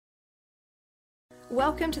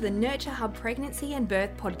Welcome to the Nurture Hub Pregnancy and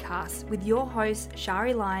Birth Podcast with your hosts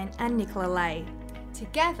Shari Line and Nicola Lay.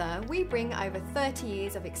 Together, we bring over 30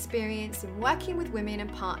 years of experience in working with women and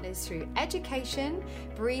partners through education,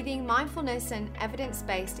 breathing, mindfulness and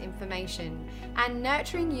evidence-based information, and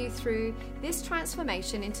nurturing you through this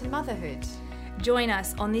transformation into motherhood. Join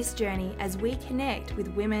us on this journey as we connect with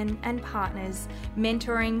women and partners,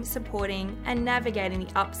 mentoring, supporting, and navigating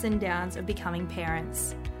the ups and downs of becoming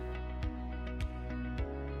parents.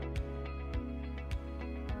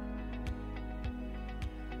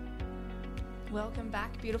 Welcome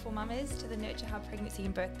back, beautiful mamas, to the Nurture Hub Pregnancy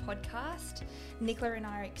and Birth Podcast. Nicola and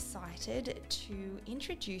I are excited to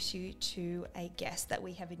introduce you to a guest that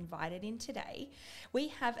we have invited in today. We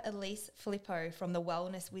have Elise Filippo from the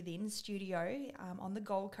Wellness Within studio on the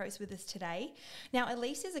Gold Coast with us today. Now,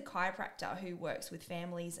 Elise is a chiropractor who works with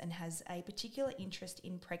families and has a particular interest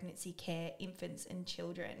in pregnancy care, infants and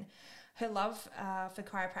children. Her love for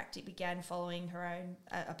chiropractic began following her own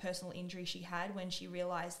a personal injury she had when she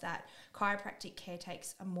realised that chiropractic care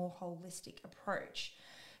takes a more holistic approach.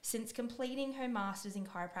 Since completing her Masters in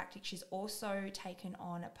Chiropractic, she's also taken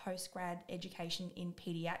on a postgrad education in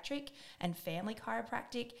paediatric and family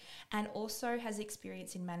chiropractic, and also has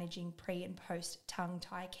experience in managing pre and post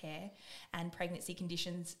tongue-tie care and pregnancy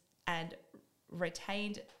conditions and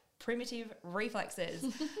retained primitive reflexes.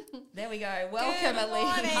 There we go. Welcome,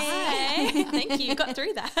 Elise. Hi. Thank you. You got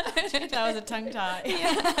through that. That was a tongue tie.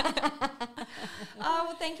 Oh,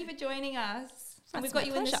 well, thank you for joining us. And we've got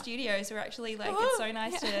you pleasure. in the studio, so we're actually it's so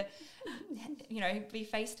nice to, be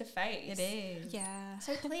face to face. It is. Yeah.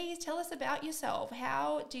 So please tell us about yourself.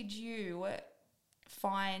 How did you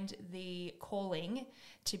find the calling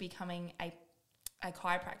to becoming a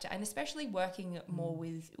chiropractor, and especially working more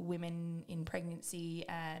with women in pregnancy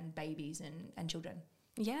and babies and children?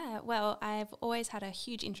 Yeah, well, I've always had a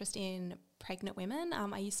huge interest in pregnant women.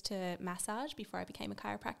 I used to massage before I became a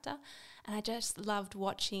chiropractor, and I just loved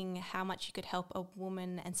watching how much you could help a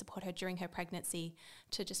woman and support her during her pregnancy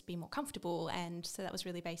to just be more comfortable. And so that was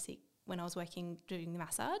really basic when I was doing the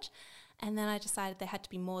massage. And then I decided there had to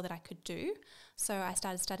be more that I could do. So I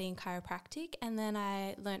started studying chiropractic, and then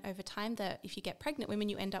I learned over time that if you get pregnant women,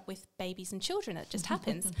 you end up with babies and children. It just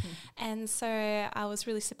happens. And so I was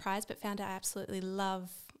really surprised, but found out I absolutely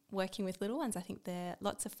love working with little ones. I think they're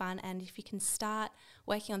lots of fun. And if you can start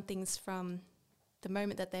working on things from the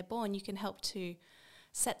moment that they're born, you can help to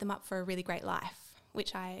set them up for a really great life,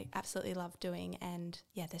 which I absolutely love doing. And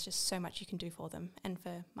yeah, there's just so much you can do for them and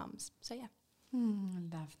for mums. So yeah.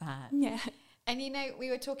 Love that. Yeah. And we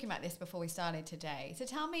were talking about this before we started today. So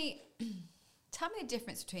tell me the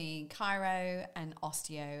difference between chiro and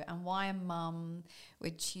osteo, and why a mum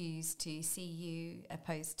would choose to see you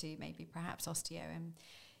opposed to maybe perhaps osteo.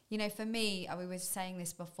 And, for me, we were saying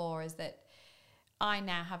this before, is that I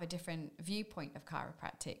now have a different viewpoint of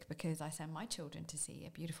chiropractic because I send my children to see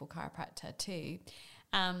a beautiful chiropractor too.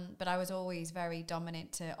 But I was always very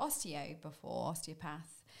dominant to osteo before,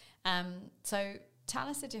 osteopath. So tell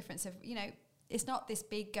us the difference of, it's not this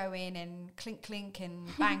big go in and clink, clink and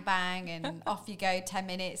bang, bang and off you go 10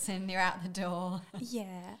 minutes and you're out the door.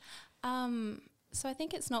 Yeah. So I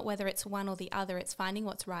think it's not whether it's one or the other, it's finding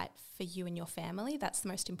what's right for you and your family. That's the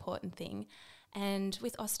most important thing. And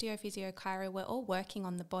with osteo, physio, chiro, we're all working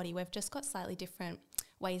on the body. We've just got slightly different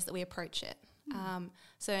ways that we approach it. And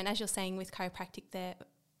as you're saying with chiropractic, they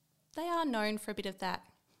are known for a bit of that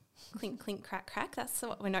clink, clink, crack, crack. That's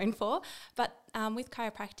what we're known for. But with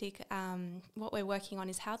chiropractic, what we're working on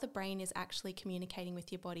is how the brain is actually communicating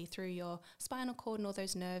with your body through your spinal cord and all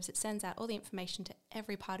those nerves. It sends out all the information to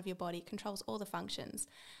every part of your body. It controls all the functions,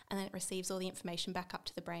 and then it receives all the information back up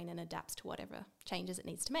to the brain and adapts to whatever changes it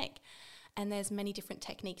needs to make. And there's many different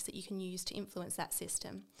techniques that you can use to influence that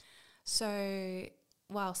system. So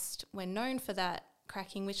whilst we're known for that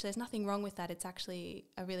cracking, which there's nothing wrong with that, it's actually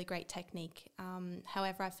a really great technique.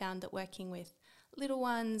 However, I found that working with little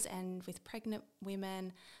ones and with pregnant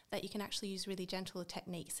women, that you can actually use really gentle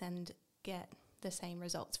techniques and get the same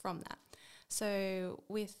results from that. So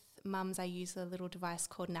with mums, I use a little device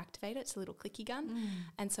called an activator. It's a little clicky gun.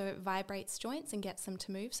 And so it vibrates joints and gets them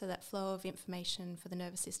to move, so that flow of information for the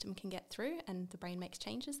nervous system can get through and the brain makes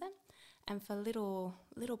changes then. And for little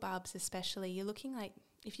bubs especially, you're looking like,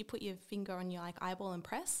 if you put your finger on your eyeball and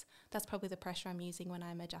press, that's probably the pressure I'm using when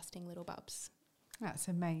I'm adjusting little bubs. That's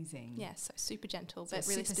amazing. Yeah, so super gentle, So but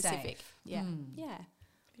really super specific. safe. Yeah, yeah.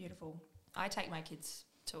 Beautiful. I take my kids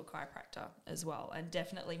to a chiropractor as well, and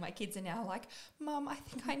definitely my kids are now like, Mum, I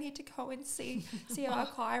think I need to go and see our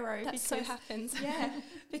chiro. That so happens. Yeah,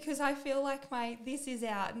 because I feel like this is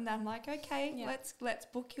out, and I'm like, okay, Yeah. let's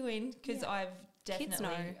book you in, because Yeah. I've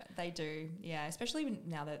Definitely, they do. Yeah, especially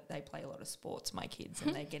now that they play a lot of sports, my kids,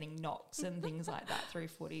 and they're getting knocks and things like that through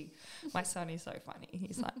footy. My son is so funny.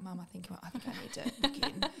 He's like, "Mum, I think I need to look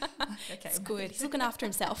in." Like, okay, it's good. He's looking after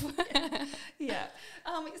himself. Yeah.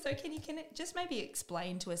 So can you just maybe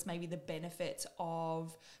explain to us maybe the benefits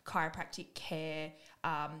of chiropractic care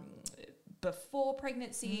before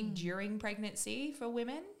pregnancy, during pregnancy for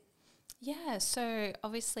women? Yeah, so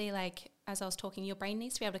obviously, like as I was talking, your brain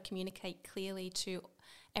needs to be able to communicate clearly to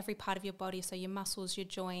every part of your body. So your muscles, your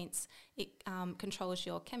joints, it controls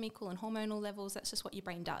your chemical and hormonal levels. That's just what your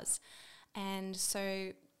brain does. And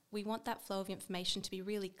so we want that flow of information to be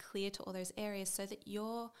really clear to all those areas so that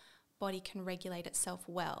your body can regulate itself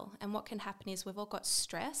well. And what can happen is we've all got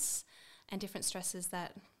stress and different stresses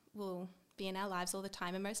that will be in our lives all the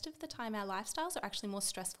time. And most of the time our lifestyles are actually more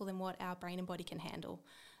stressful than what our brain and body can handle.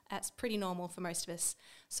 That's pretty normal for most of us.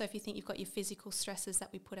 So if you think you've got your physical stresses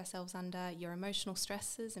that we put ourselves under, your emotional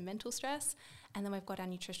stresses and mental stress, and then we've got our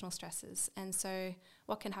nutritional stresses. And so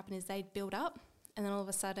what can happen is they build up, and then all of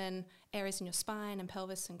a sudden areas in your spine and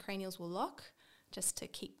pelvis and cranials will lock just to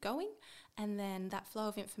keep going. And then that flow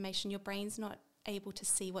of information, your brain's not able to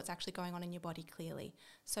see what's actually going on in your body clearly.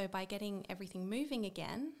 So by getting everything moving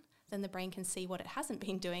again, then the brain can see what it hasn't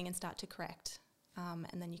been doing and start to correct.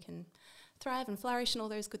 And then you can thrive and flourish and all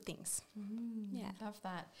those good things. Yeah. Love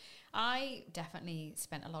that. I definitely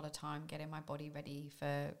spent a lot of time getting my body ready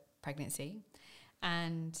for pregnancy,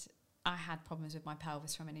 and I had problems with my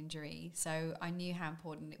pelvis from an injury, so I knew how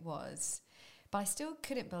important it was, but I still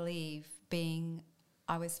couldn't believe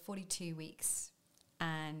I was 42 weeks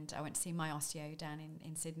and I went to see my osteo down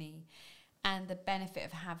in Sydney, and the benefit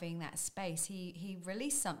of having that space, he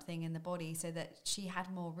released something in the body so that she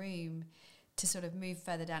had more room to sort of move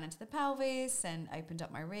further down into the pelvis and opened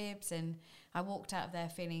up my ribs, and I walked out of there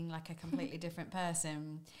feeling like a completely different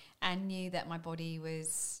person and knew that my body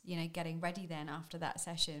was, getting ready then after that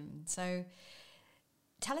session. So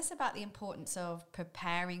tell us about the importance of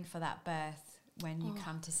preparing for that birth when you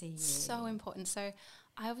come to see you. So important. So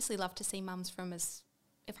I obviously love to see mums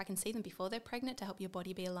if I can see them before they're pregnant to help your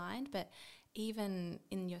body be aligned, but even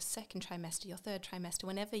in your second trimester, your third trimester,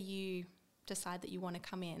 whenever you decide that you want to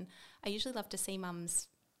come in, I usually love to see mums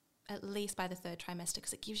at least by the third trimester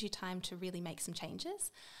because it gives you time to really make some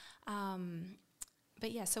changes.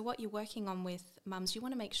 But yeah, so what you're working on with mums, you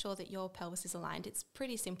want to make sure that your pelvis is aligned. It's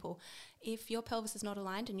pretty simple. If your pelvis is not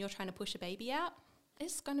aligned and you're trying to push a baby out,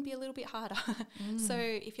 it's going to be a little bit harder. So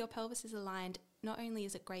if your pelvis is aligned, not only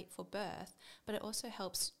is it great for birth, but it also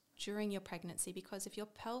helps during your pregnancy, because if your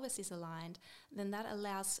pelvis is aligned, then that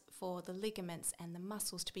allows for the ligaments and the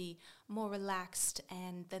muscles to be more relaxed,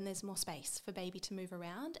 and then there's more space for baby to move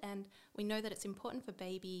around. And we know that it's important for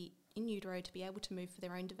baby in utero to be able to move for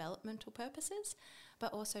their own developmental purposes,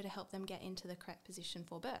 but also to help them get into the correct position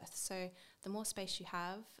for birth. So the more space you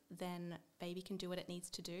have, then baby can do what it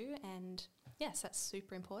needs to do, and yes, that's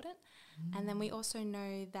super important. And then we also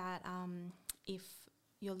know that if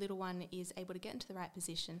your little one is able to get into the right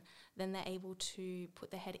position, then they're able to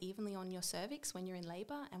put their head evenly on your cervix when you're in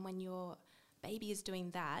labour, and when your baby is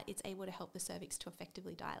doing that, it's able to help the cervix to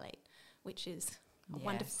effectively dilate, which is a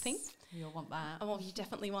wonderful thing. You'll want that. Oh, well, you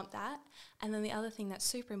definitely want that. And then the other thing that's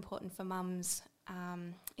super important for mums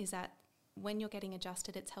is that when you're getting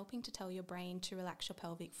adjusted, it's helping to tell your brain to relax your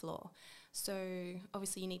pelvic floor. So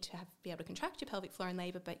obviously you need to be able to contract your pelvic floor in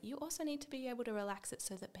labour, but you also need to be able to relax it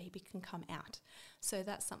so that baby can come out. So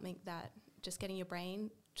that's something that just getting your brain,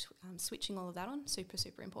 switching all of that on, super,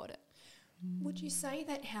 super important. Would you say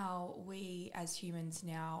that how we as humans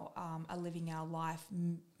now are living our life,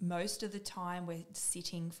 most of the time we're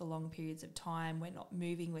sitting for long periods of time, we're not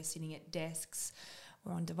moving, we're sitting at desks,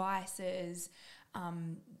 we're on devices,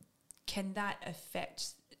 can that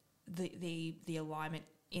affect the alignment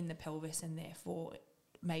in the pelvis, and therefore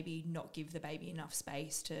maybe not give the baby enough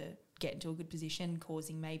space to get into a good position,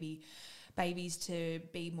 causing maybe babies to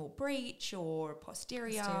be more breech or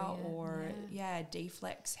posterior or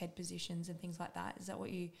deflex head positions and things like that? Is that what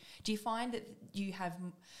do you find that you have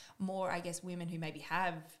more, I guess, women who maybe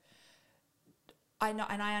have, I know,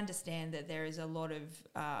 and I understand that there is a lot of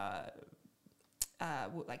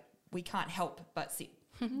like we can't help but sit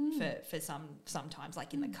for sometimes,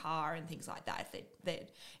 like in the car and things like that, if they're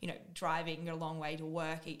driving a long way to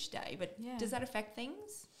work each day. But does that affect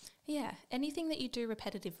things? Yeah, anything that you do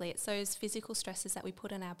repetitively, it's those physical stresses that we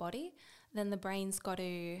put on our body, then the brain's got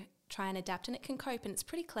to try and adapt, and it can cope, and it's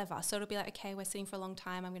pretty clever. So it'll be like, okay, we're sitting for a long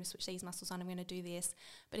time, I'm going to switch these muscles on, I'm going to do this.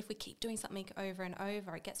 But if we keep doing something over and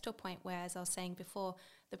over, it gets to a point where, as I was saying before,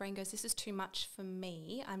 the brain goes, this is too much for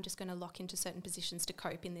me, I'm just going to lock into certain positions to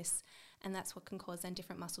cope in this. and that's what can cause then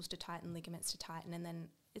different muscles to tighten, ligaments to tighten, and then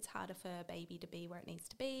it's harder for a baby to be where it needs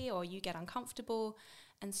to be, or you get uncomfortable.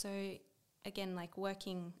 And so again, like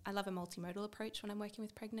I love a multimodal approach when I'm working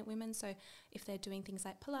with pregnant women. So if they're doing things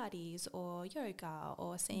like Pilates or yoga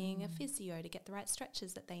or seeing a physio to get the right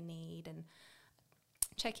stretches that they need, and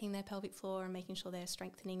checking their pelvic floor and making sure they're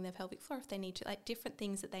strengthening their pelvic floor if they need to, like different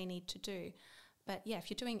things that they need to do. But yeah, if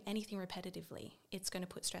you're doing anything repetitively, it's going to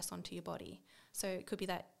put stress onto your body. So it could be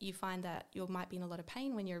that you find that you might be in a lot of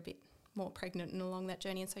pain when you're a bit more pregnant and along that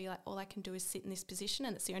journey, and so you're like, all I can do is sit in this position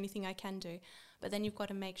and it's the only thing I can do. But then you've got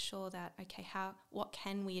to make sure that, okay, what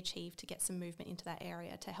can we achieve to get some movement into that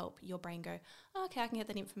area to help your brain go, oh, okay, I can get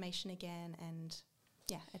that information again, and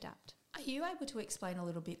adapt. Are you able to explain a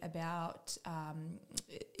little bit about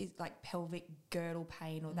like pelvic girdle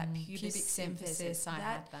pain or that pubic symphysis? I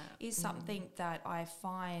had that. Is something that I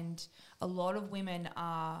find a lot of women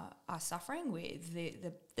are suffering with,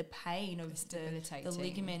 the pain of the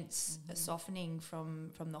ligaments softening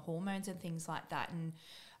from the hormones and things like that. And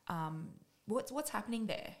what's happening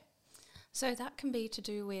there? So that can be to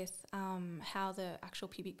do with how the actual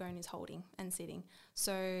pubic bone is holding and sitting.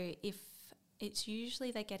 So if it's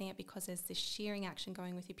usually they're getting it because there's this shearing action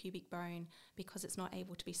going with your pubic bone, because it's not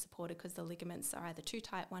able to be supported because the ligaments are either too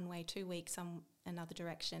tight one way, too weak another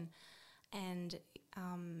direction. And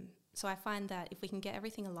so I find that if we can get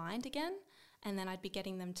everything aligned again, and then I'd be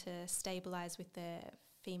getting them to stabilise with their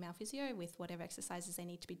female physio with whatever exercises they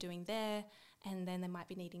need to be doing there, and then they might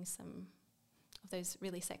be needing some of those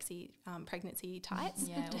really sexy pregnancy tights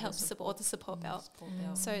to help support the support belt.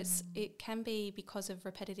 So it can be because of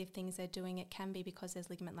repetitive things they're doing. It can be because there's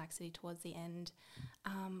ligament laxity towards the end.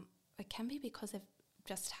 It can be because they've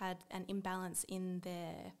just had an imbalance in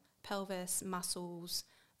their pelvis muscles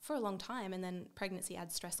for a long time, and then pregnancy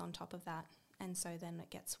adds stress on top of that. And so then it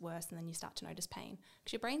gets worse, and then you start to notice pain.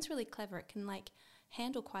 Because your brain's really clever. It can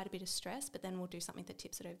handle quite a bit of stress, but then we'll do something that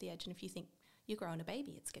tips it over the edge. And if you think you're growing a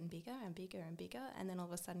baby, it's getting bigger and bigger and bigger, and then all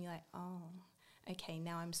of a sudden you're like, oh, okay,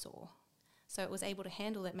 now I'm sore. So it was able to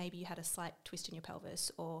handle that. Maybe you had a slight twist in your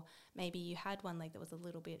pelvis, or maybe you had one leg that was a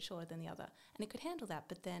little bit shorter than the other, and it could handle that,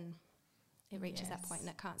 but then it reaches that point and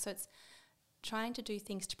it can't. So it's trying to do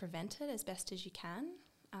things to prevent it as best as you can,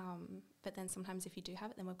 but then sometimes if you do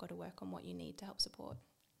have it, then we've got to work on what you need to help support.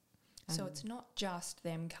 So it's not just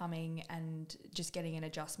them coming and just getting an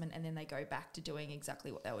adjustment and then they go back to doing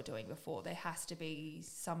exactly what they were doing before. There has to be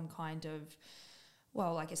some kind of,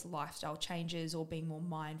 I guess lifestyle changes, or being more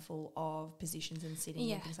mindful of positions and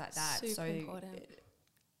sitting and things like that. Super important.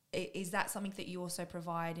 Is that something that you also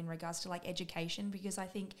provide in regards to education? Because I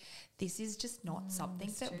think this is just not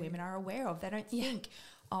something that women are aware of. They don't think,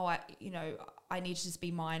 I need to just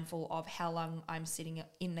be mindful of how long I'm sitting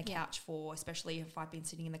in the couch for, especially if I've been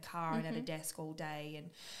sitting in the car and at a desk all day. And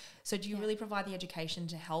so do you really provide the education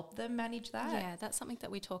to help them manage that? Yeah, that's something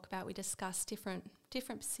that we talk about. We discuss different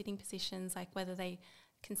sitting positions, like whether they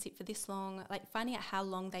can sit for this long, finding out how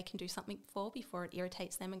long they can do something for before it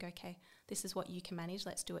irritates them, and go, okay, this is what you can manage,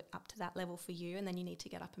 let's do it up to that level for you, and then you need to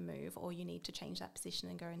get up and move, or you need to change that position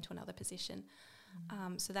and go into another position.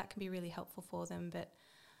 So that can be really helpful for them. But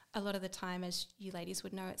a lot of the time, as you ladies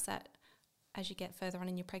would know, it's that as you get further on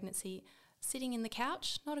in your pregnancy, sitting in the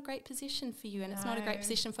couch, not a great position for you, and it's not a great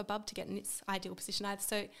position for Bub to get in its ideal position either.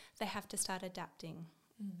 So they have to start adapting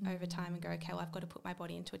over time and go, okay, well, I've got to put my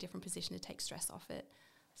body into a different position to take stress off it.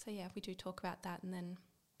 So yeah, we do talk about that, and then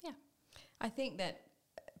I think that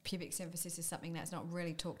pubic symphysis is something that's not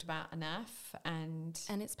really talked about enough, and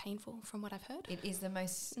it's painful from what I've heard. It is the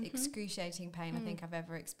most excruciating pain I think I've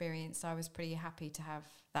ever experienced. So I was pretty happy to have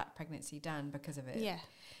that pregnancy done because of it. Yeah.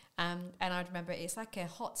 And I remember it's like a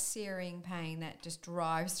hot searing pain that just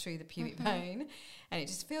drives through the pubic bone, and it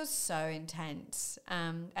just feels so intense.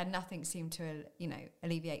 And nothing seemed to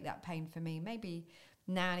alleviate that pain for me. Maybe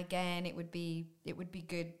now and again it would be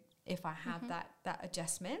good if I had that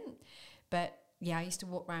adjustment, but yeah, I used to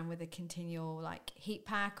walk around with a continual heat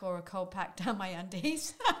pack or a cold pack down my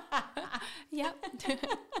undies. Yep.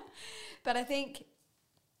 But I think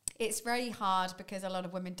it's very hard because a lot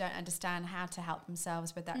of women don't understand how to help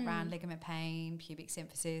themselves with that round ligament pain, pubic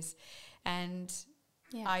symphysis. And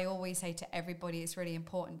I always say to everybody, it's really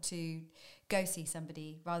important to go see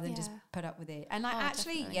somebody rather than just put up with it. And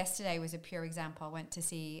definitely. Yesterday was a pure example. I went to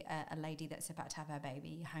see a lady that's about to have her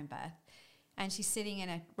baby, home birth, and she's sitting in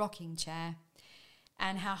a rocking chair,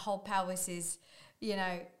 and her whole pelvis is,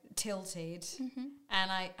 tilted,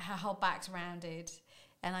 and her whole back's rounded.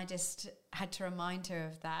 And I just had to remind her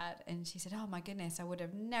of that. And she said, oh my goodness, I would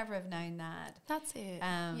have never have known that. That's it.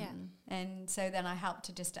 And so then I helped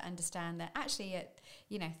her just to understand that actually at,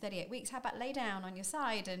 38 weeks, how about lay down on your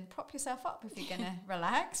side and prop yourself up if you're going to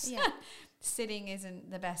relax. Yeah. Sitting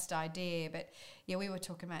isn't the best idea. But we were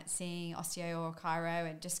talking about seeing osteo or chiro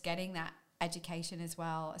and just getting that education as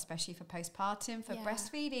well, especially for postpartum, for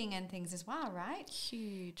breastfeeding and things as well, right?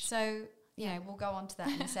 Huge. So, we'll go on to that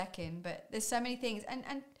in a second, but there's so many things.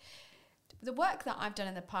 And the work that I've done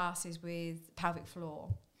in the past is with pelvic floor.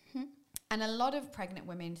 Mm-hmm. And a lot of pregnant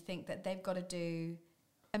women think that they've got to do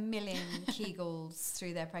a million Kegels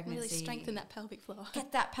through their pregnancy. Really strengthen that pelvic floor.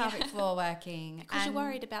 Get that pelvic floor working. Because you're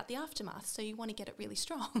worried about the aftermath, so you want to get it really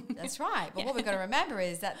strong. That's right. But what we've got to remember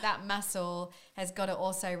is that muscle has got to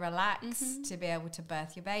also relax to be able to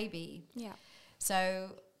birth your baby. Yeah.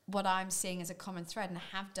 So what I'm seeing as a common thread, and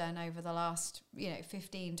I have done over the last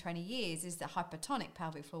 15, 20 years, is the hypertonic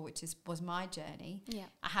pelvic floor, which was my journey. Yeah.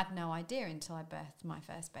 I had no idea until I birthed my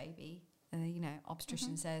first baby. And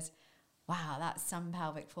obstetrician says, wow, that's some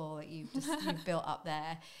pelvic floor that you've built up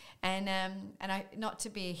there. And I, not to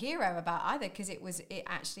be a hero about either, because it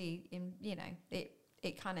actually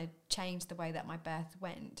it kind of changed the way that my birth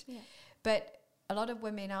went. Yeah. But a lot of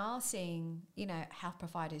women are seeing, health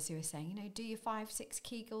providers who are saying, do your 5-6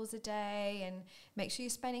 Kegels a day and make sure you're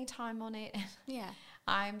spending time on it. Yeah.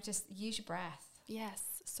 I'm just use your breath.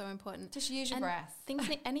 Yes, so important. Just use your breath.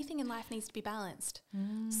 Anything in life needs to be balanced.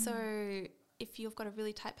 So if you've got a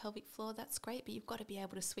really tight pelvic floor, that's great, but you've got to be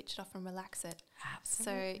able to switch it off and relax it.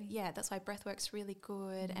 Absolutely. So that's why breath work's really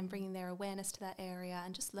good, and bringing their awareness to that area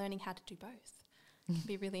and just learning how to do both can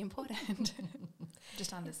be really important.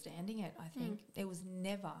 Just understanding it, I think. It was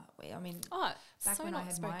never, back so when I not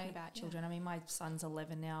had spoken my about, children, my son's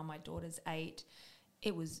 11 now, my daughter's 8,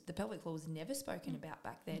 the pelvic floor was never spoken about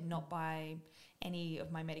back then, not by any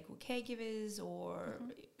of my medical caregivers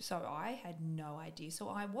so I had no idea. So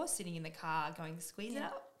I was sitting in the car going, squeeze it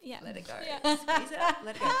up, let it go, squeeze it up,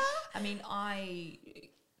 let it go. I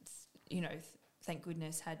thank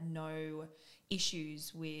goodness had no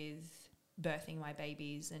issues with birthing my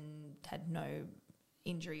babies and had no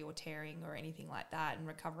injury or tearing or anything like that, and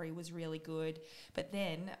recovery was really good. But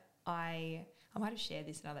then I might have shared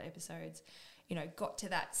this in other episodes, got to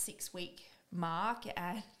that 6-week mark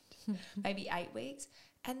at maybe 8 weeks,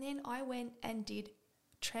 and then I went and did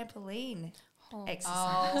trampoline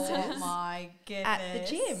exercises. Oh my goodness. At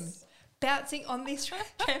the gym, bouncing on this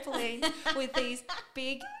trampoline with these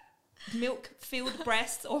big milk-filled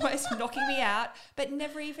breasts almost knocking me out, but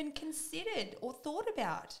never even considered or thought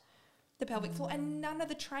about the pelvic floor. And none of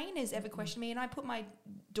the trainers ever questioned me. And I put my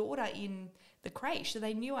daughter in the crèche, so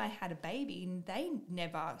they knew I had a baby, and they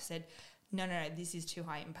never said, no, this is too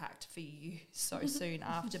high impact for you so soon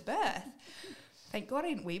after birth. Thank God I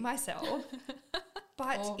didn't wee myself.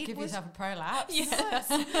 But or give yourself a prolapse. Yes.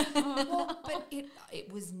 But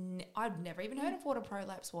it was I'd never even heard of what a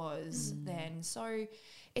prolapse was then. So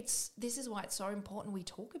this is why it's so important we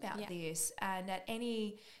talk about this, and at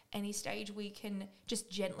any stage we can just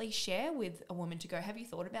gently share with a woman to go, have you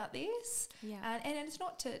thought about this? Yeah. And it's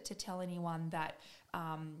not to tell anyone that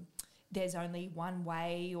there's only one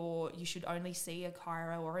way, or you should only see a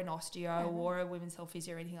chiro or an osteo or a women's health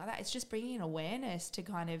physio or anything like that. It's just bringing an awareness to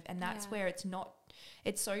and that's where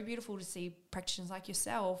it's so beautiful to see practitioners like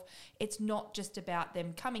yourself. It's not just about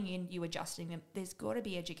them coming in, you adjusting them. There's got to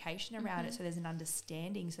be education around it, so there's an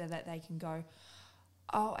understanding, so that they can go,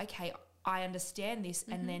 oh, okay, I understand this.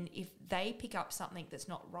 And then if they pick up something that's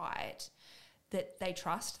not right, that they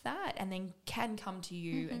trust that and then can come to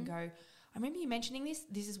you and go, I remember you mentioning this.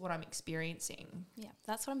 This is what I'm experiencing. Yeah,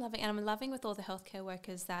 that's what I'm loving. And I'm loving with all the healthcare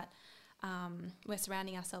workers that we're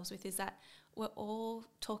surrounding ourselves with, is that we're all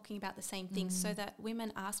talking about the same things, so that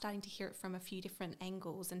women are starting to hear it from a few different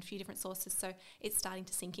angles and a few different sources. So it's starting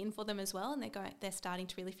to sink in for them as well. And they're starting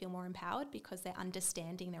to really feel more empowered, because they're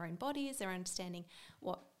understanding their own bodies. They're understanding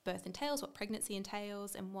what birth entails, what pregnancy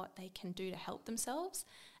entails, and what they can do to help themselves.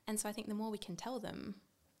 And so I think the more we can tell them,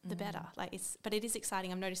 the better. But it is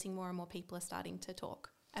exciting. I'm noticing more and more people are starting to talk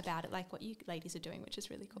about it, like what you ladies are doing, which is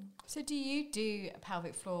really cool. So do you do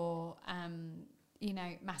pelvic floor,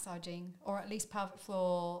 massaging, or at least pelvic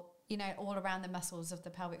floor, all around the muscles of the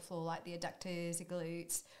pelvic floor, like the adductors, the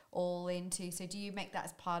glutes, all into? So do you make that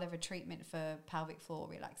as part of a treatment for pelvic floor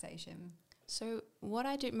relaxation? So what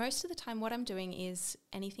I do most of the time, what I'm doing is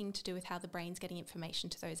anything to do with how the brain's getting information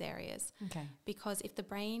to those areas. Okay. Because if the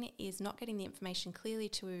brain is not getting the information clearly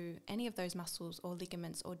to any of those muscles or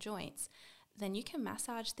ligaments or joints, then you can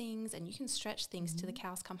massage things and you can stretch things till the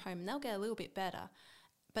cows come home, and they'll get a little bit better.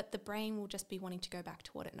 But the brain will just be wanting to go back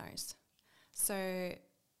to what it knows. So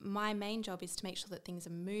my main job is to make sure that things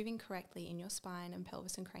are moving correctly in your spine and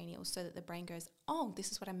pelvis and cranial so that the brain goes, oh,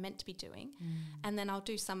 this is what I'm meant to be doing. And then I'll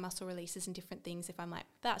do some muscle releases and different things if I'm like,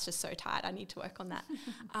 that's just so tight, I need to work on that.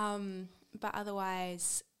 But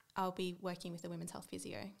otherwise, I'll be working with the women's health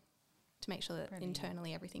physio to make sure that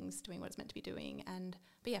internally everything's doing what it's meant to be doing.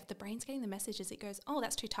 But yeah, if the brain's getting the messages, it goes, oh,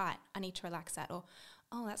 that's too tight, I need to relax that. Or,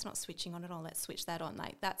 oh, that's not switching on at all, let's switch that on.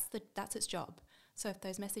 Like that's its job. So if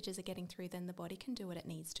those messages are getting through, then the body can do what it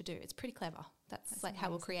needs to do. It's pretty clever. That's like amazing.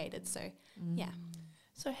 How we're created. So yeah.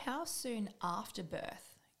 So how soon after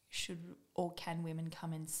birth should or can women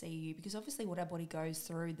come and see you? Because obviously what our body goes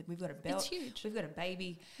through, we've got a belt, it's huge. We've got a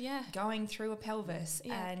baby going through a pelvis.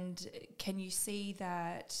 And can you see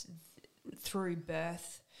that through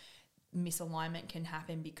birth misalignment can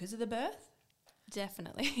happen because of the birth?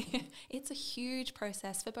 Definitely. It's a huge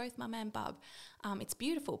process for both mum and bub. It's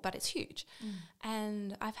beautiful, but it's huge.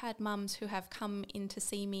 And I've had mums who have come in to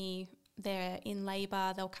see me. They're in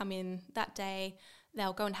labour. They'll come in that day.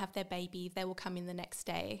 They'll go and have their baby. They will come in the next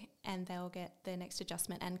day and they'll get their next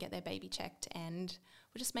adjustment and get their baby checked. And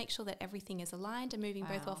we'll just make sure that everything is aligned and moving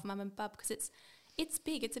both well for mum and bub, because it's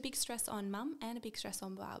big. It's a big stress on mum and a big stress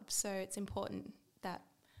on bub. So it's important that,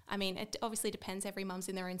 I mean, it obviously depends. Every mum's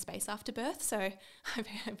in their own space after birth, so I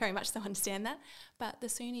very much so understand that. But the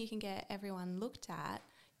sooner you can get everyone looked at,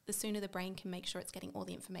 the sooner the brain can make sure it's getting all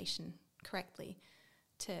the information correctly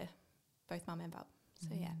to both mum and bub.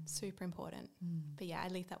 So yeah, super important. But yeah, I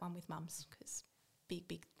leave that one with mums because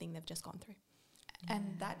big thing they've just gone through.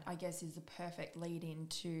 And that, I guess, is the perfect lead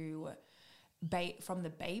into from the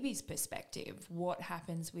baby's perspective, what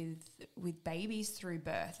happens with babies through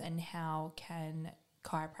birth, and how can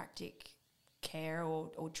chiropractic care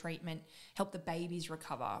or treatment help the babies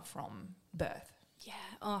recover from birth? Yeah,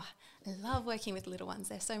 I love working with little ones.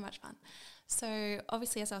 They're so much fun. So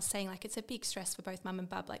obviously, as I was saying, like it's a big stress for both mum and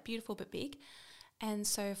bub, like beautiful but big. And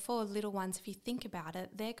so for little ones, if you think about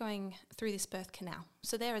it, they're going through this birth canal.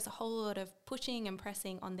 So there is a whole lot of pushing and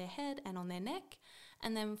pressing on their head and on their neck.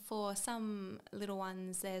 And then for some little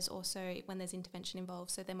ones, there's also, when there's intervention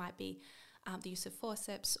involved, so there might be the use of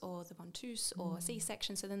forceps or the ventouse or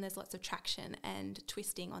C-section. So then there's lots of traction and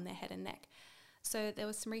twisting on their head and neck. So there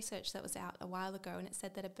was some research that was out a while ago, and it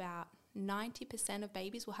said that about 90% of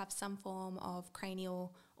babies will have some form of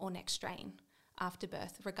cranial or neck strain after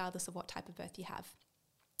birth, regardless of what type of birth you have.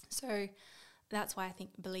 So that's why I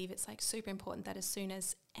believe it's like super important that as soon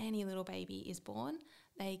as any little baby is born,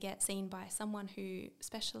 they get seen by someone who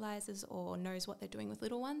specialises or knows what they're doing with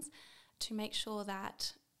little ones to make sure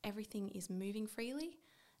that everything is moving freely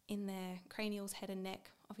in their cranials, head and neck.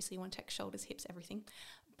 Obviously you want to check shoulders, hips, everything.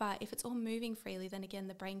 But if it's all moving freely, then again,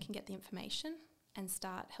 the brain can get the information and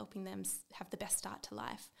start helping them have the best start to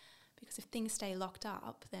life. Because if things stay locked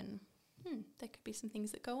up, then there could be some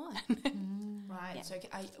things that go on. Right. Yeah. So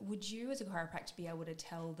would you as a chiropractor be able to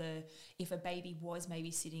tell if a baby was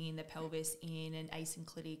maybe sitting in the pelvis in an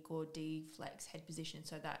asynclitic or deflex head position,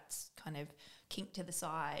 so that's kind of kinked to the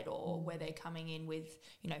side, or where they're coming in with,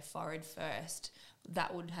 forward first,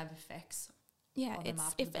 that would have effects? Yeah,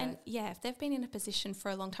 if they've been in a position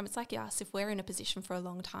for a long time, it's like us. If we're in a position for a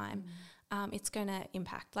long time, it's going to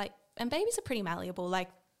impact. And babies are pretty malleable. Like,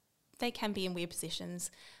 they can be in weird positions,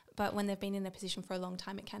 but when they've been in their position for a long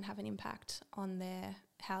time, it can have an impact on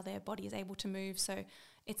how their body is able to move. So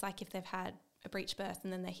it's like if they've had a breech birth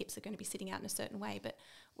and then their hips are going to be sitting out in a certain way, but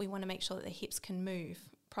we want to make sure that their hips can move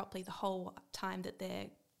properly the whole time that they're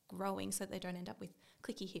growing, so that they don't end up with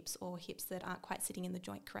clicky hips or hips that aren't quite sitting in the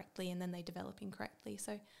joint correctly and then they develop incorrectly.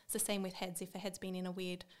 So it's the same with heads. If a head's been in a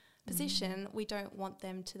weird position, we don't want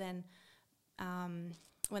them to then,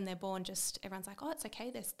 when they're born, just everyone's like, oh, it's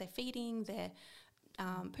okay, they're feeding, they're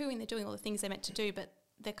pooing, they're doing all the things they're meant to do, but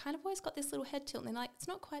they're kind of always got this little head tilt and they're like, it's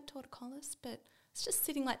not quite torticollis, but it's just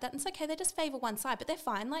sitting like that. And it's okay, they just favour one side, but they're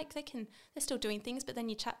fine. Like they're still doing things. But then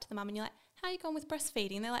you chat to the mum and you're like, how are you going with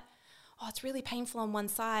breastfeeding? And they're like, oh, it's really painful on one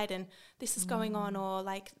side and this is going on, or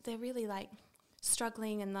like they're really like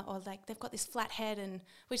struggling or like they've got this flat head and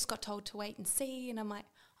we just got told to wait and see. And I'm like,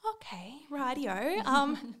 okay, rightio.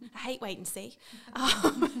 I hate wait and see.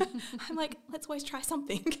 I'm like, let's always try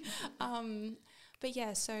something. But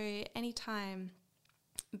yeah, so anytime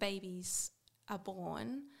babies are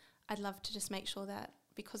born, I'd love to just make sure that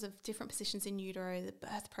because of different positions in utero, the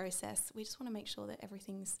birth process, we just want to make sure that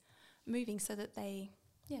everything's moving so that they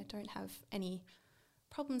don't have any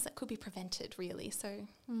problems that could be prevented, really. So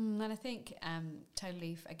and I think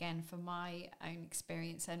totally, again, from my own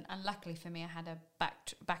experience, and luckily for me, I had a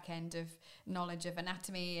back end of knowledge of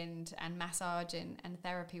anatomy and massage and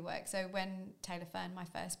therapy work. So when Taylor Fern, my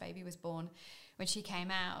first baby, was born, when she came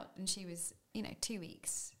out and she was 2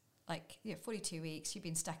 weeks, 42 weeks, she'd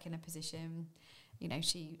been stuck in a position.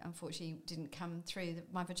 She unfortunately didn't come through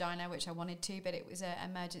my vagina, which I wanted to, but it was an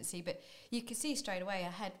emergency. But you could see straight away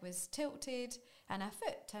her head was tilted and her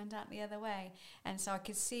foot turned out the other way. And so I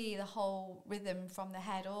could see the whole rhythm from the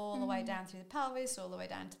head all the way down through the pelvis, all the way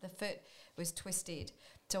down to the foot was twisted.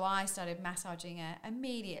 So I started massaging her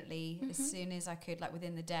immediately as soon as I could,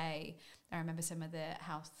 within the day. I remember some of the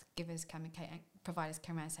health providers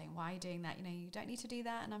came around saying, why are you doing that? You don't need to do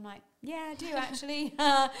that. And I'm like, yeah, I do actually.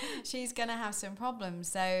 She's going to have some problems.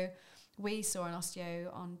 So we saw an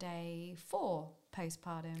osteo on day 4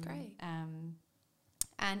 postpartum. Great.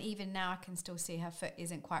 And even now I can still see her foot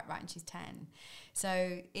isn't quite right and she's 10.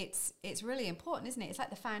 So it's really important, isn't it? It's like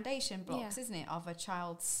the foundation blocks, isn't it, of a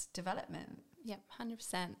child's development. Yep,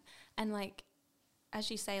 100%. And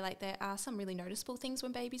as you say, there are some really noticeable things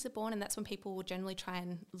when babies are born, and that's when people will generally try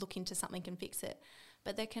and look into something and fix it.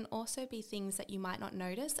 But there can also be things that you might not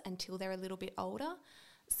notice until they're a little bit older.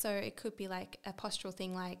 So it could be a postural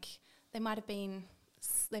thing, they might have been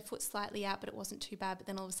their foot slightly out, but it wasn't too bad. But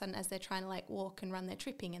then all of a sudden, as they're trying to walk and run, they're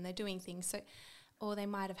tripping and they're doing things. So, or they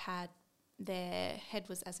might have had their head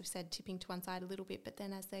was, as I've said, tipping to one side a little bit, but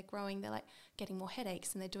then as they're growing, they're getting more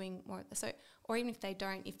headaches and they're doing more. So, or even if they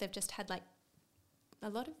don't, if they've just had a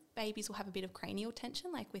lot of babies will have a bit of cranial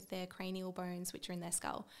tension, with their cranial bones, which are in their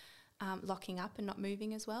skull, locking up and not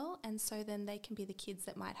moving as well. And so then they can be the kids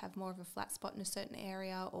that might have more of a flat spot in a certain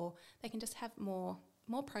area, or they can just have more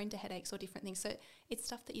prone to headaches or different things. So it's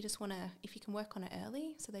stuff that you just want to, if you can work on it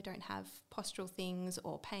early so they don't have postural things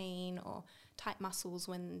or pain or tight muscles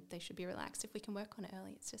when they should be relaxed. If we can work on it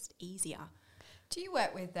early, it's just easier. Do you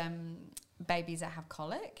work with babies that have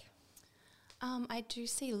colic? I do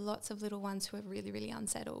see lots of little ones who are really, really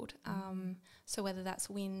unsettled. So whether that's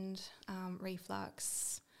wind,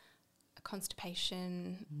 reflux,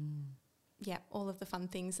 constipation, all of the fun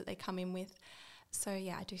things that they come in with. So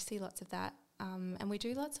yeah, I do see lots of that. And we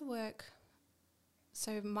do lots of work.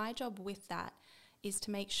 So my job with that is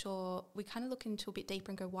to make sure we kind of look into a bit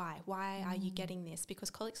deeper and go, why? Why are you getting this?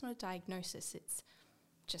 Because colic's not a diagnosis, it's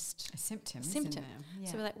just a symptom. Isn't it?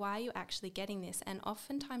 Yeah. So we're why are you actually getting this? And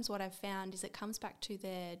oftentimes what I've found is it comes back to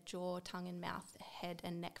their jaw, tongue and mouth, head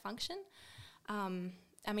and neck function.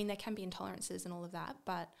 There can be intolerances and all of that,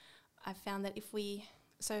 but I've found that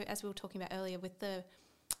so as we were talking about earlier with the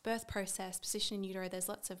birth process, position in utero, there's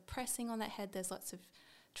lots of pressing on that head, there's lots of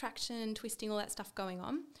traction, twisting, all that stuff going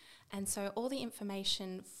on. And so all the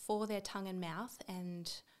information for their tongue and mouth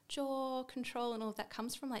and jaw control and all of that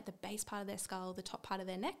comes from the base part of their skull, the top part of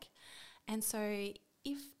their neck. And so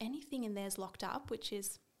if anything in there's locked up, which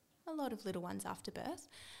is a lot of little ones after birth,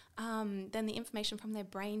 then the information from their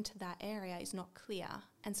brain to that area is not clear.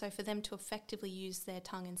 And so for them to effectively use their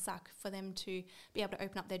tongue and suck, for them to be able to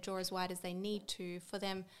open up their jaw as wide as they need to, for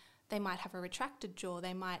them, they might have a retracted jaw,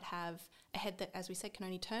 they might have a head that, as we said, can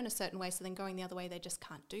only turn a certain way, so then going the other way, they just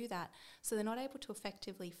can't do that. So they're not able to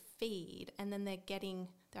effectively feed, and then they're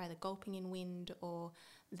either gulping in wind, or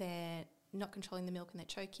they're not controlling the milk and they're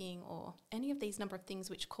choking, or any of these number of things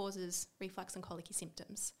which causes reflux and colicky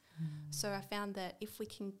symptoms. So I found that if we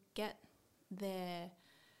can get their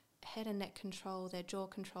head and neck control, their jaw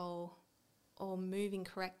control, all moving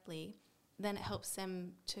correctly, then it helps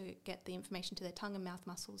them to get the information to their tongue and mouth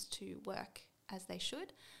muscles to work as they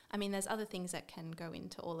should. There's other things that can go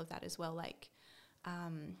into all of that as well,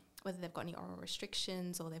 whether they've got any oral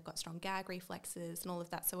restrictions or they've got strong gag reflexes and all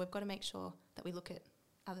of that. So we've got to make sure that we look at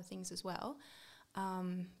other things as well.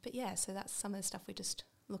 But yeah, so that's some of the stuff we just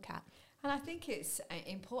look at. And I think it's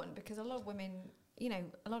important because a lot of women,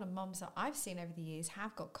 a lot of mums that I've seen over the years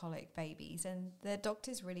have got colic babies, and their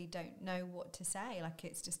doctors really don't know what to say.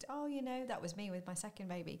 It's just, that was me with my second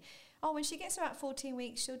baby. Oh, when she gets about 14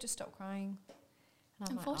 weeks, she'll just stop crying.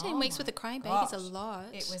 And 14 weeks with a crying baby is a lot.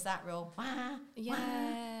 It was that real, wah,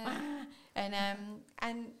 yeah. wah, wah.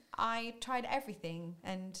 And I tried everything.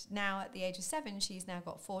 And now at the age of 7, she's now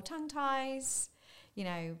got 4 tongue ties,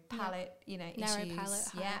 palate, narrow issues. palate,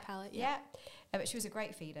 high palate. Yeah. But she was a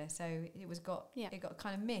great feeder, so it got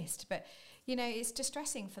kind of missed. But, it's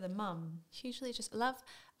distressing for the mum. Hugely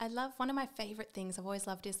I love, one of my favourite things I've always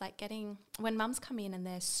loved is when mums come in and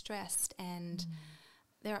they're stressed and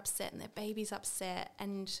they're upset and their baby's upset,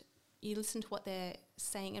 and you listen to what they're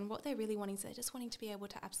saying, and what they're really wanting is they're just wanting to be able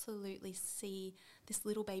to absolutely see this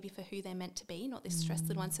little baby for who they're meant to be, not this stressed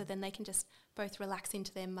little one, so then they can just both relax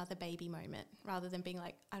into their mother-baby moment rather than being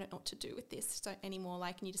I don't know what to do with this anymore,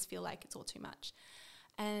 and you just feel like it's all too much.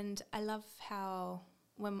 And I love how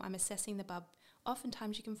when I'm assessing the bub,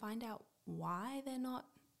 oftentimes you can find out why they're not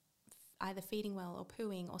either feeding well or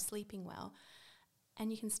pooing or sleeping well.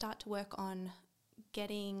 and you can start to work on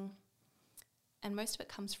getting, and most of it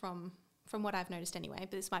comes from what I've noticed anyway,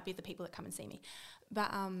 but this might be the people that come and see me,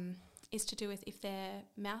 but is to do with if their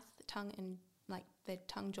mouth, tongue, and like their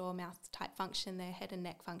tongue, jaw, mouth type function, their head and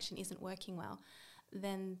neck function isn't working well,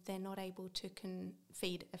 then they're not able to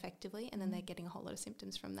feed effectively, and then they're getting a whole lot of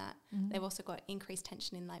symptoms from that. They've also got increased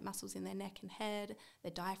tension in like muscles in their neck and head,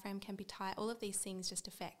 their diaphragm can be tight, all of these things just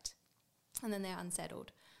affect, and then they're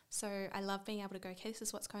unsettled. So I love being able to go, okay, this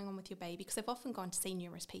is what's going on with your baby, because they've often gone to see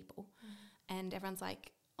numerous people and everyone's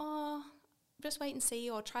like, oh, just wait and see,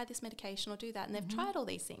 or try this medication or do that, and they've tried all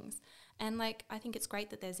these things, and like I think it's great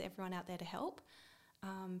that there's everyone out there to help,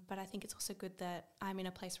 but I think it's also good that I'm in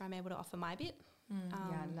a place where I'm able to offer my bit.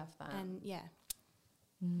 Yeah, I love that. And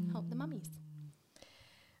help the mummies.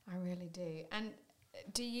 I really do. And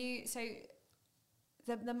do you, so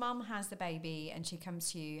the mum has the baby and she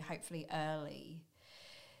comes to you hopefully early.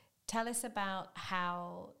 Tell us about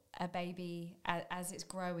how a baby, as it's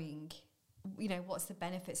growing, you know, what's the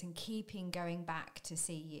benefits in keeping going back to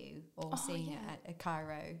see you or seeing a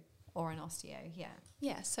chiro or an osteo?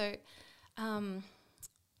 Yeah, so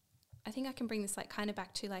I think I can bring this like kind of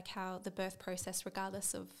back to like how the birth process,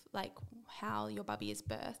 regardless of like how your bubby is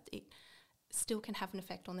birthed, it still can have an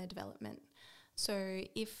effect on their development. So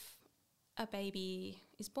if a baby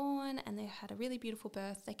is born and they had a really beautiful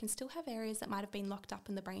birth, they can still have areas that might have been locked up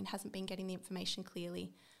and the brain hasn't been getting the information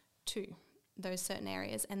clearly to those certain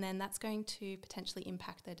areas, and then that's going to potentially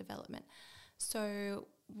impact their development. So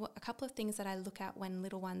a couple of things that I look at when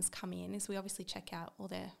little ones come in is we obviously check out all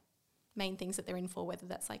their main things that they're in for, whether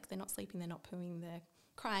that's like they're not sleeping, they're not pooing, they're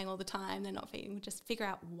crying all the time, they're not feeding. We just figure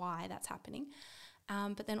out why that's happening.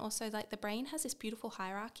 But then also like the brain has this beautiful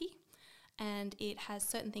hierarchy, and it has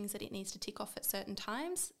certain things that it needs to tick off at certain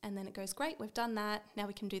times, and then it goes, great, we've done that, now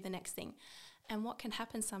we can do the next thing. And what can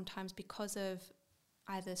happen sometimes because of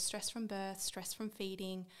either stress from birth, stress from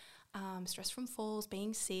feeding, stress from falls,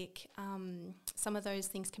 being sick, some of those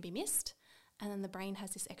things can be missed, and then the brain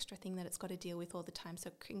has this extra thing that it's got to deal with all the time, so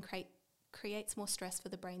it can creates more stress for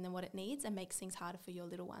the brain than what it needs and makes things harder for your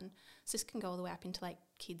little one. So this can go all the way up into like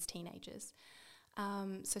kids, teenagers.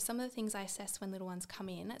 So some of the things I assess when little ones come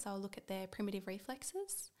in is I'll look at their primitive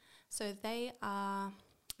reflexes. So they are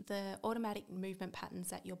the automatic movement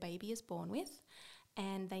patterns that your baby is born with,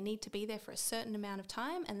 and they need to be there for a certain amount of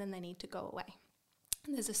time and then they need to go away.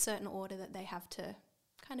 And there's a certain order that they have to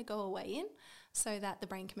kind of go away in so that the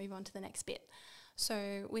brain can move on to the next bit.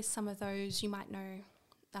 So with some of those, you might know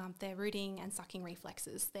their rooting and sucking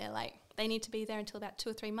reflexes. They need to be there until about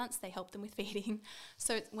 2 or 3 months. They help them with feeding.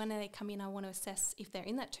 So when they come in, I want to assess if they're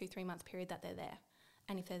in that 2-3 month period that they're there.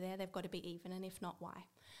 And if they're there, they've got to be even, and if not, why.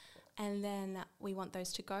 And then we want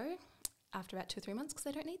those to go after about 2 or 3 months because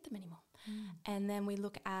they don't need them anymore. And then we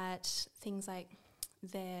look at things like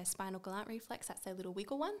their spinal galant reflex, that's their little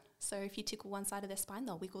wiggle one. So if you tickle one side of their spine,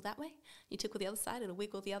 they'll wiggle that way. You tickle the other side, it'll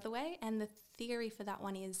wiggle the other way. And the theory for that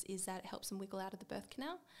one is that it helps them wiggle out of the birth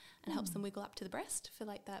canal and helps them wiggle up to the breast for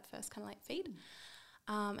like that first kind of like feed.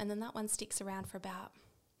 And then that one sticks around for about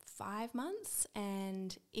 5 months,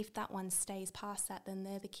 and if that one stays past that, then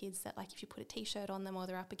they're the kids that like if you put a t-shirt on them or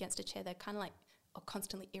they're up against a chair, they're kind of like are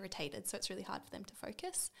constantly irritated, so it's really hard for them to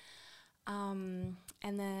focus. And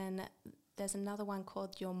then there's another one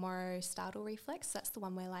called your Moro startle reflex. That's the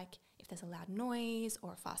one where like if there's a loud noise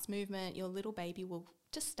or a fast movement, your little baby will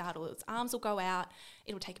just startle. Its arms will go out,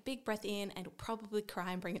 it'll take a big breath in, and it'll probably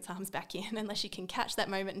cry and bring its arms back in unless you can catch that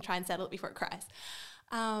moment and try and settle it before it cries.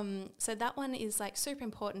 So that one is like super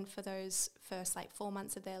important for those first like 4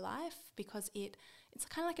 months of their life because it's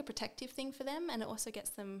kind of like a protective thing for them, and it also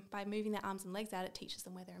gets them, by moving their arms and legs out, it teaches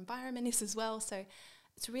them where their environment is as well. So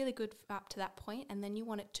it's really good up to that point, and then you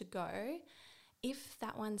want it to go. If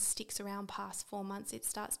that one sticks around past 4 months, it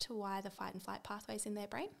starts to wire the fight and flight pathways in their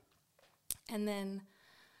brain. And then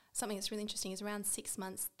something that's really interesting is around 6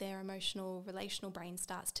 months, their emotional, relational brain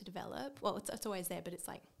starts to develop. Well, it's always there, but it's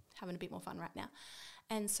like having a bit more fun right now.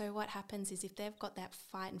 And so what happens is if they've got that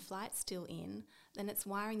fight and flight still in, then it's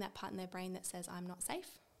wiring that part in their brain that says, I'm not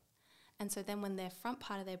safe. And so then when their front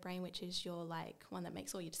part of their brain, which is your like one that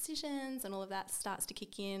makes all your decisions and all of that, starts to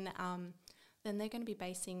kick in, then they're going to be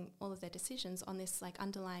basing all of their decisions on this like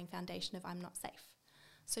underlying foundation of I'm not safe.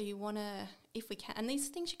 So you want to, if we can, and these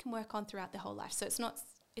things you can work on throughout their whole life. So it's not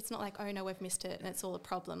like, oh no, we've missed it and it's all a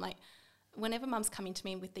problem. Like whenever mum's coming to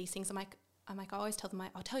me with these things, I always tell them,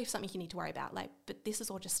 I'll tell you something you need to worry about, like, but this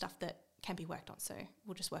is all just stuff that can be worked on, so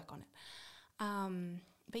we'll just work on it.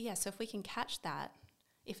 But yeah, so if we can catch that,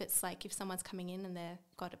 If it's like if someone's coming in and they've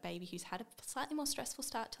got a baby who's had a slightly more stressful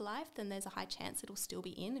start to life, then there's a high chance it'll still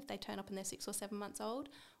be in if they turn up and they're 6 or 7 months old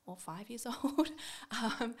or 5 years old.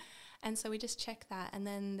 And so we just check that. And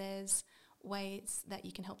then there's ways that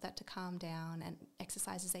you can help that to calm down and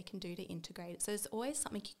exercises they can do to integrate it. So there's always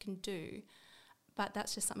something you can do, but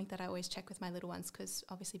that's just something that I always check with my little ones because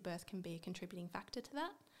obviously birth can be a contributing factor to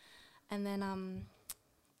that. And then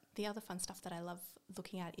the other fun stuff that I love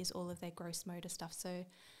looking at is all of their gross motor stuff. So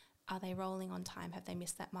are they rolling on time? Have they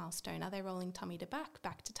missed that milestone? Are they rolling tummy to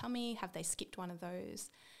back to tummy? Have they skipped one of those?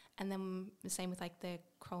 And then the same with like the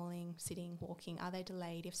crawling, sitting, walking. Are they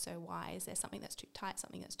delayed? If so, why? Is there something that's too tight,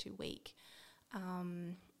 something that's too weak?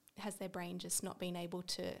 Has their brain just not been able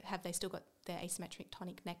to, have they still got their asymmetric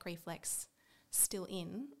tonic neck reflex still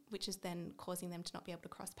in, which is then causing them to not be able to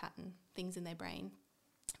cross pattern things in their brain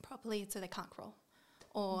properly so they can't crawl?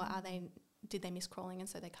 Or did they miss crawling and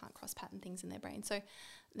so they can't cross pattern things in their brain? So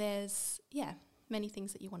there's, many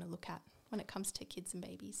things that you want to look at when it comes to kids and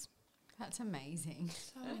babies. That's amazing.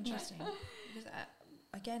 So interesting. Because,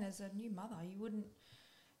 again, as a new mother, you wouldn't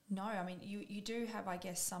know. I mean, you do have, I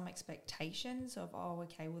guess, some expectations of,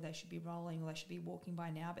 they should be rolling or they should be walking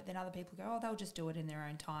by now. But then other people go, they'll just do it in their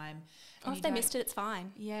own time. Or if they missed it, it's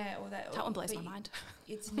fine. Yeah. That one blows my mind.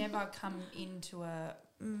 It's never come into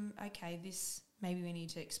this, maybe we need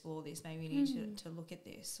to explore this. Maybe we need to look at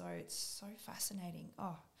this. So it's so fascinating.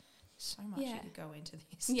 Oh, so much you could go into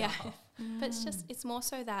this stuff. But it's more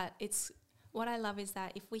so that what I love is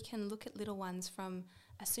that if we can look at little ones from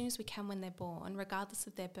as soon as we can when they're born, regardless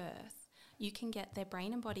of their birth, you can get their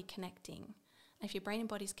brain and body connecting. And if your brain and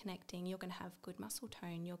body's connecting, you're going to have good muscle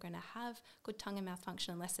tone, you're going to have good tongue and mouth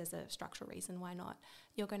function, unless there's a structural reason, why not?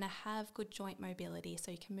 You're going to have good joint mobility,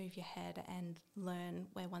 so you can move your head and learn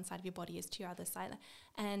where one side of your body is to your other side.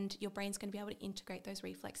 And your brain's going to be able to integrate those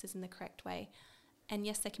reflexes in the correct way. And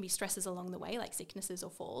yes, there can be stresses along the way, like sicknesses or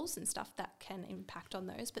falls and stuff that can impact on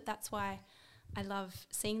those. But that's why I love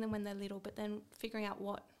seeing them when they're little, but then figuring out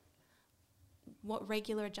what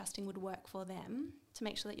regular adjusting would work for them to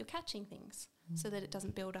make sure that you're catching ththings so that it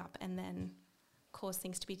doesn't build up and then cause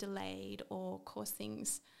things to be delayed or cause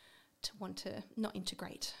things to want to not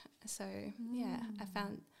integrate. So,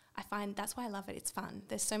 I find that's why I love it. It's fun.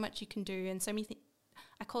 There's so much you can do and so many things.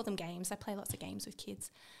 I call them games. I play lots of games with kids.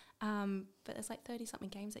 But there's like 30-something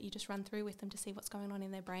games that you just run through with them to see what's going on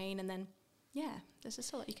in their brain. And then, there's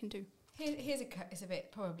just a lot you can do. It's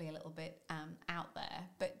probably a little bit out there,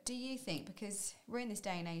 but do you think, because we're in this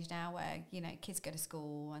day and age now where, kids go to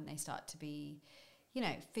school and they start to be,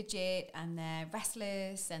 fidget and they're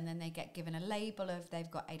restless and then they get given a label of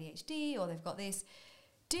they've got ADHD or they've got this.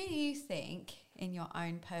 Do you think, in your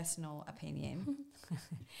own personal opinion,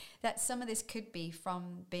 that some of this could be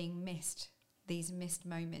from being these missed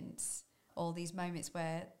moments or these moments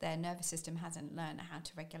where their nervous system hasn't learned how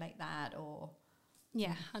to regulate that or...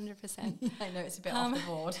 Yeah, 100%. I know it's a bit off the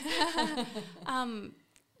board. I'm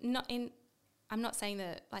not saying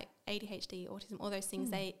that like ADHD, autism, all those things,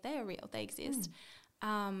 they are real, they exist.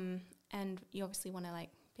 And you obviously want to like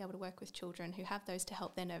be able to work with children who have those to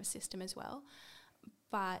help their nervous system as well.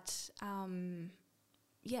 But when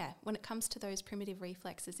it comes to those primitive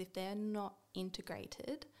reflexes, if they're not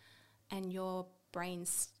integrated and your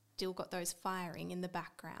brain's still got those firing in the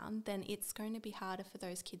background, then it's going to be harder for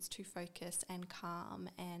those kids to focus and calm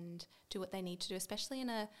and do what they need to do, especially in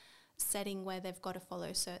a setting where they've got to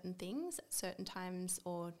follow certain things at certain times,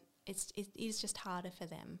 or it is just harder for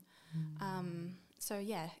them.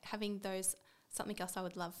 Having those, something else I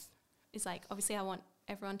would love is like, obviously I want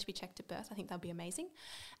everyone to be checked at birth. I think that'd be amazing.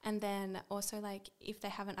 And then also like if they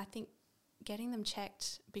haven't, I think getting them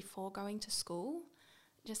checked before going to school,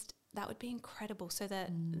 just that would be incredible so that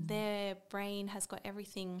their brain has got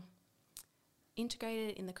everything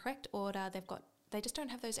integrated in the correct order. They just don't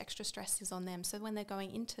have those extra stresses on them. So when they're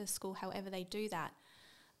going into school, however they do that,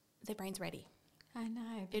 their brain's ready. I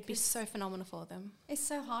know. It'd be so phenomenal for them. It's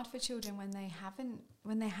so hard for children when they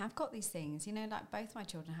have got these things. Like both my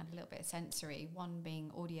children had a little bit of sensory, one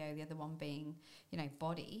being audio, the other one being,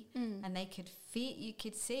 body. And you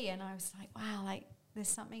could see, and I was like, wow, like, there's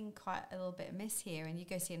something quite a little bit amiss here, and you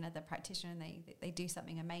go see another practitioner and they do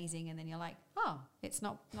something amazing, and then you're like, oh, it's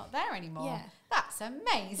not there anymore. Yeah. That's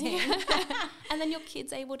amazing. And then your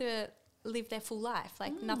kid's able to live their full life,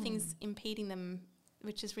 like nothing's impeding them,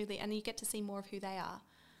 which is really, and you get to see more of who they are,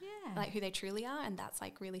 like who they truly are, and that's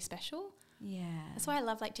like really special. Yeah, that's why I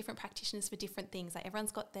love like different practitioners for different things. Like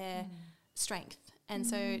everyone's got their strength, and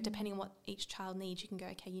so depending on what each child needs, you can go,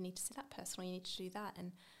 okay, you need to see that person, or you need to do that,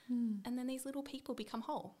 and then these little people become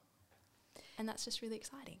whole, and that's just really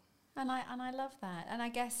exciting. And I love that. And I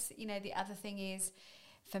guess the other thing is,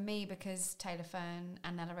 for me, because Taylor Fern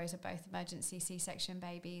and Nella Rose are both emergency C-section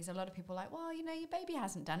babies, a lot of people are like, well, you know, your baby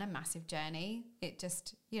hasn't done a massive journey. It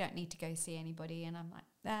just, you don't need to go see anybody. And I'm like,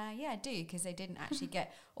 yeah, I do, because they didn't actually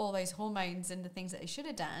get all those hormones and the things that they should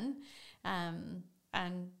have done.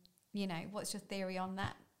 And, you know, what's your theory on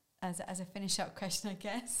that as a finish-up question, I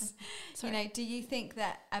guess? You know, do you think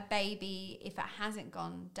that a baby, if it hasn't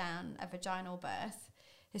gone down a vaginal birth,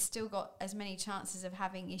 has still got as many chances of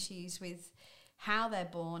having issues with how they're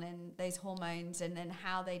born and those hormones, and then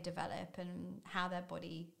how they develop and how their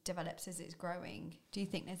body develops as it's growing? Do you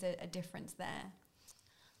think there's a difference there?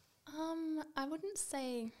 I wouldn't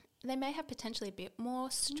say. They may have potentially a bit more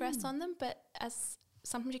stress on them, but as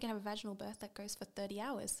sometimes you can have a vaginal birth that goes for 30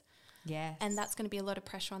 hours. Yes. And that's going to be a lot of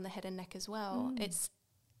pressure on the head and neck as well.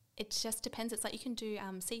 It just depends. It's like you can do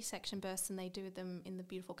C-section births, and they do them in the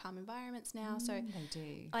beautiful calm environments now. So they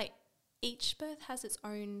do. Like, each birth has its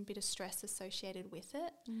own bit of stress associated with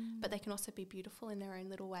it, but they can also be beautiful in their own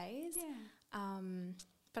little ways. Yeah.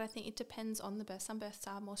 But I think it depends on the birth. Some births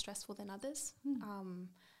are more stressful than others,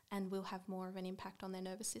 and will have more of an impact on their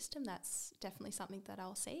nervous system. That's definitely something that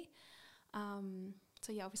I'll see.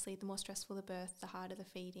 So yeah, obviously the more stressful the birth, the harder the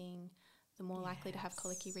feeding, the more likely to have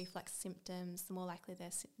colicky reflex symptoms, the more likely their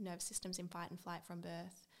nervous system's in fight and flight from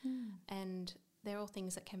birth. And they're all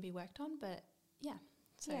things that can be worked on, but yeah.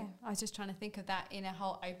 So yeah, I was just trying to think of that in a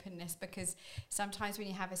whole openness, because sometimes when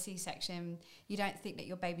you have a C-section, you don't think that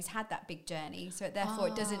your baby's had that big journey, so therefore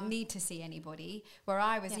it doesn't need to see anybody, where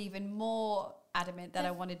I was even more adamant that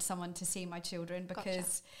I wanted someone to see my children,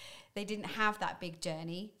 because they didn't have that big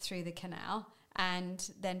journey through the canal,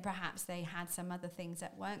 and then perhaps they had some other things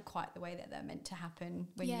that weren't quite the way that they're meant to happen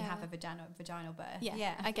when you have a vaginal birth.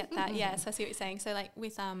 Yeah, I get that. Yeah, so I see what you're saying. So like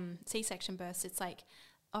with C-section births, it's like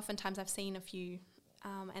oftentimes I've seen a few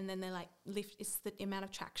and then they're like it's the amount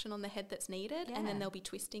of traction on the head that's needed, and then they'll be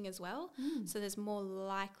twisting as well. So there's more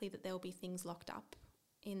likely that there'll be things locked up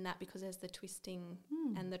in that, because there's the twisting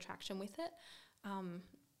and the traction with it.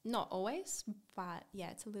 Not always, but yeah,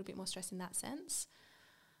 it's a little bit more stress in that sense.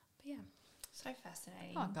 But yeah. So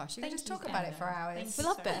fascinating. Oh gosh, you can just talk about it for hours. We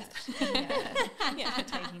love birth. For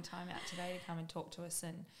taking time out today to come and talk to us,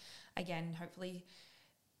 and again, hopefully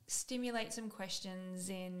stimulate some questions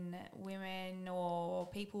in women or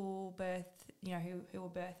people who are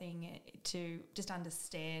birthing, to just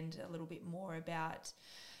understand a little bit more about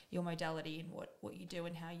your modality and what you do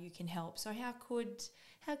and how you can help. So how could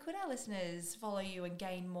our listeners follow you and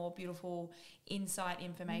gain more beautiful insight,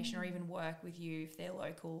 information, or even work with you if they're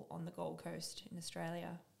local on the Gold Coast in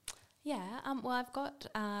Australia? Yeah, well, I've got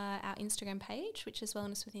our Instagram page, which is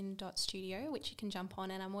wellnesswithin.studio, which you can jump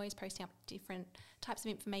on, and I'm always posting up different types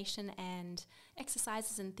of information and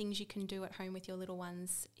exercises and things you can do at home with your little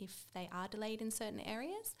ones if they are delayed in certain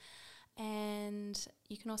areas. And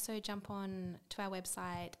you can also jump on to our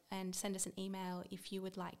website and send us an email if you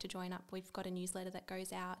would like to join up. We've got a newsletter that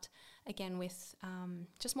goes out, again, with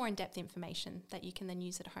just more in-depth information that you can then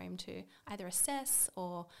use at home to either assess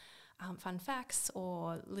or fun facts,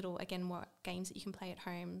 or little, again, more games that you can play at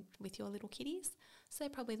home with your little kiddies. So they're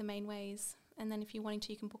probably the main ways. And then if you're wanting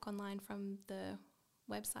to, you can book online from the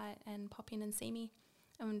website and pop in and see me.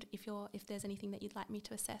 And if there's anything that you'd like me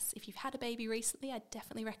to assess, if you've had a baby recently, I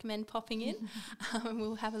definitely recommend popping in.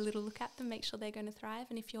 We'll have a little look at them, make sure they're going to thrive.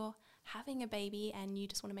 And if you're having a baby and you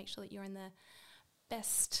just want to make sure that you're in the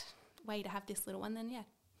best way to have this little one, then yeah,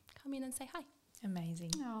 come in and say hi.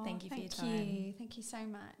 Amazing. Thank you for your time. Thank you so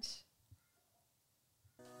much.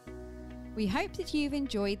 We hope that you've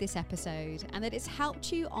enjoyed this episode and that it's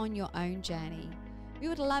helped you on your own journey. We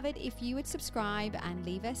would love it if you would subscribe and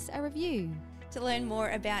leave us a review. To learn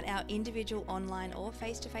more about our individual online or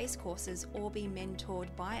face-to-face courses, or be mentored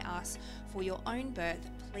by us for your own birth,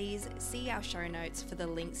 please see our show notes for the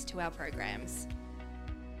links to our programs.